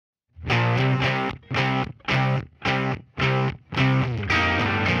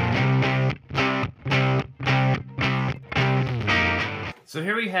So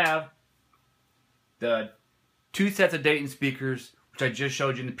here we have the two sets of Dayton speakers, which I just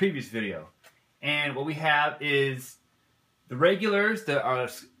showed you in the previous video. And what we have is the regulars, the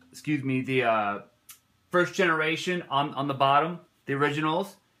first generation on the bottom, the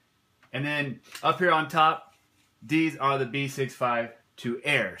originals. And then up here on top, these are the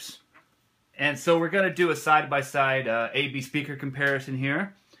B652-AIRs. And so we're going to do a side-by-side A/B speaker comparison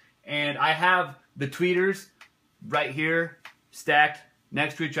here. And I have the tweeters right here stacked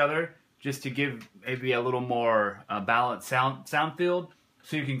next to each other just to give maybe a little more balanced sound field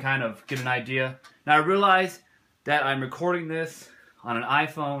so you can kind of get an idea. Now I realize that I'm recording this on an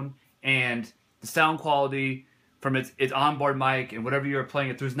iPhone and the sound quality from its onboard mic and whatever you're playing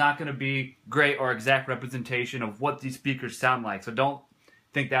it through is not going to be great or exact representation of what these speakers sound like. So don't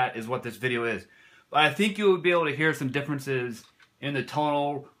think that is what this video is. But I think you will be able to hear some differences in the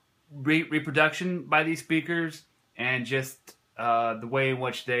tonal reproduction by these speakers and just the way in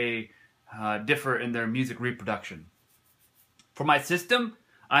which they differ in their music reproduction. For my system,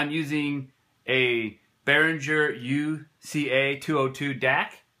 I'm using a Behringer UCA202 DAC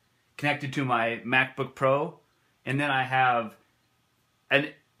connected to my MacBook Pro, and then I have an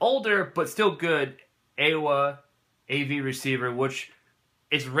older but still good AOA AV receiver, which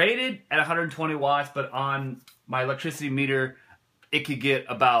is rated at 120 watts, but on my electricity meter it could get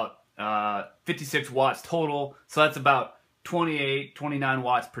about 56 watts total, so that's about 28, 29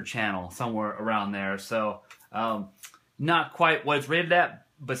 watts per channel, somewhere around there. So not quite what it's rated at,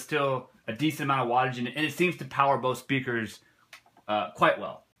 but still a decent amount of wattage, and it seems to power both speakers quite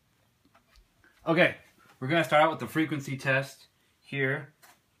well. Okay, we're going to start out with the frequency test here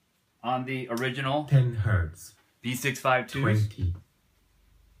on the original 10 hertz, B652s. 20,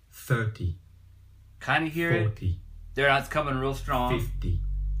 30, kind of hear 40, it. There, it's coming real strong. 50,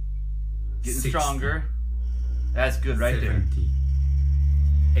 Getting 60, stronger. That's good right 70,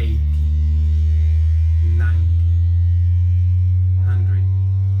 there. 80, 90, 100,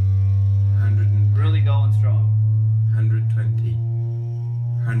 110, Really going strong. 120,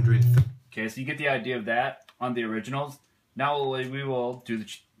 130. Okay, so you get the idea of that on the originals. Now we will do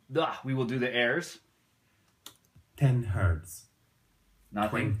the airs. 10 hertz,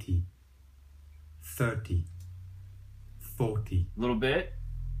 Nothing. 20, 30, 40, A little bit.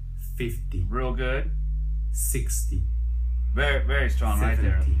 50, Real good. 60, Very, very strong 70, right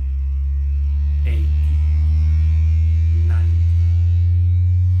there. 80, 90,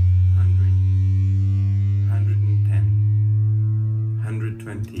 100, 110,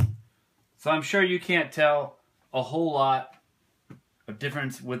 120. So I'm sure you can't tell a whole lot of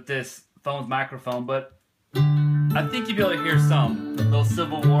difference with this phone's microphone, but I think you'll be able to hear some little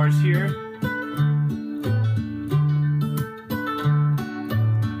civil wars here.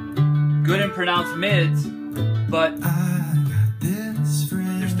 Good and pronounced mids, but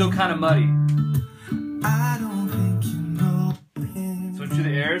they're still kind of muddy. Switch to the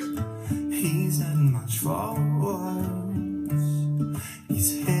airs. He's not much for words.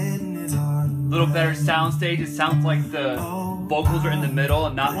 He's heading his heart. A little better sound stage. It sounds like the vocals are in the middle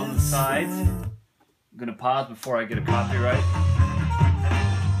and not on the sides. I'm gonna pause before I get a copyright.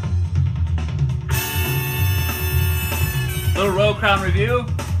 Little row crown review.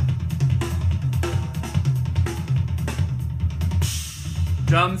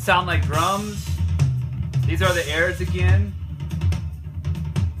 Drums sound like drums. These are the airs again.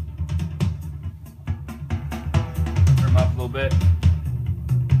 Turn them up a little bit.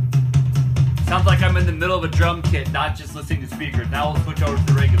 Sounds like I'm in the middle of a drum kit, not just listening to speakers. Now we'll switch over to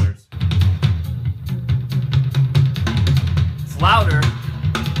the regulars. It's louder,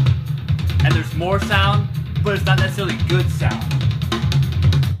 and there's more sound, but it's not necessarily good sound.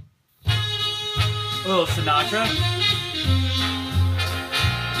 A little Sinatra.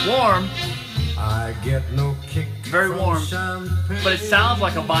 Warm. I get no kick. Very warm, but it sounds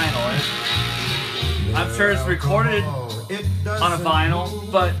like a vinyl. I'm sure it's recorded on a vinyl,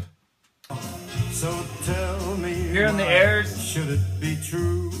 but so tell me, here in the airs, should it be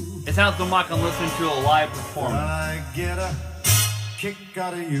true? it sounds like I'm listening to a live performance. I get a kick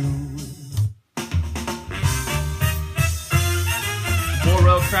out of you.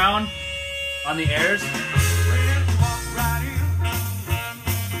 4-row crown on the airs.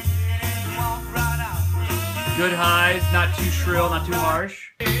 Good highs, not too shrill, not too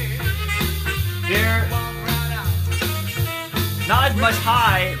harsh. Here, not as much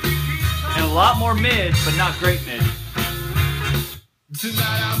high, and a lot more mid, but not great mid.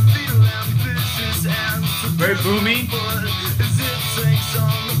 Very boomy.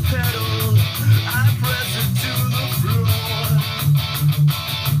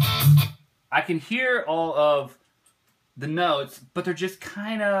 I can hear all of the notes, but they're just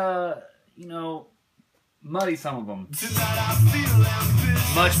kind of, you know, muddy, some of them.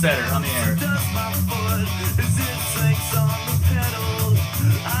 Much better on the air.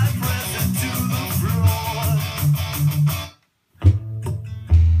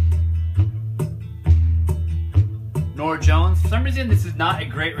 Nora Jones. For some reason, this is not a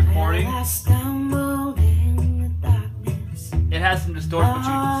great recording. It has some distortion, but you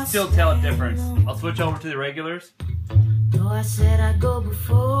can still tell a difference. I'll switch over to the regulars.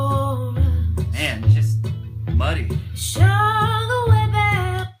 Man, it's just muddy.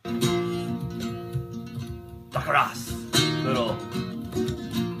 Tacaras. Little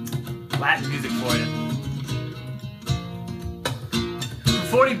Latin music for you. For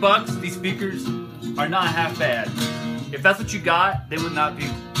 40 bucks, these speakers are not half bad. If that's what you got, they would not be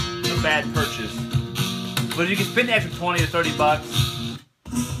a bad purchase. But if you can spend the extra 20 or 30 bucks,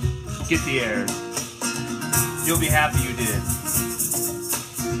 get the Airs. You'll be happy you did.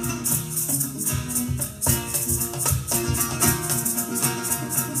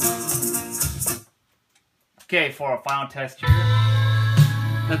 Okay, for our final test here.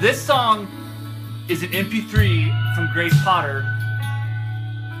 Now this song is an MP3 from Grace Potter,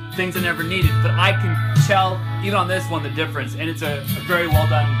 Things I Never Needed, but I can tell, even on this one, the difference, and it's a very well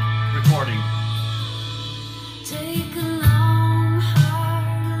done recording. Take a long,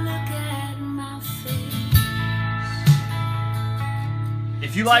 hard look at my face.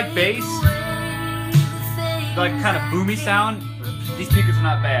 If you like bass, like kind of boomy sound, these speakers are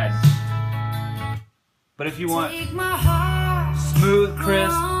not bad. But if you want smooth,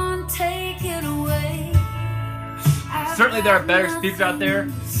 crisp, certainly there are better speakers out there,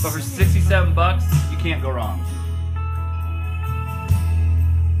 but for 67 bucks, you can't go wrong.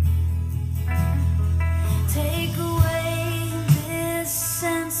 Take away this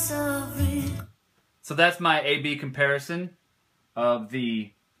sense of it. So that's my A-B comparison of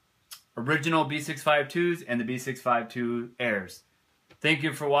the original B652s and the B652-AIRs. Thank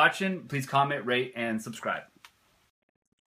you for watching. Please comment, rate, and subscribe.